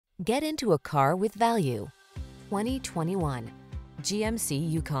Get into a car with value. 2021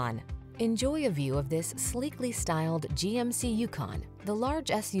 GMC Yukon. Enjoy a view of this sleekly styled GMC Yukon, the large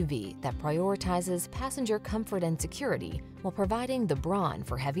SUV that prioritizes passenger comfort and security while providing the brawn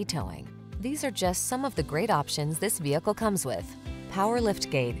for heavy towing. These are just some of the great options this vehicle comes with: power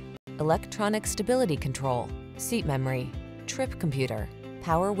liftgate, electronic stability control, seat memory, trip computer,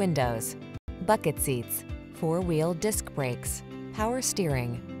 power windows, bucket seats, four-wheel disc brakes, power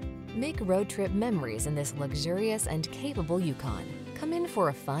steering. Make road trip memories in this luxurious and capable Yukon. Come in for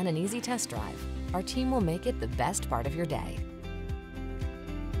a fun and easy test drive. Our team will make it the best part of your day.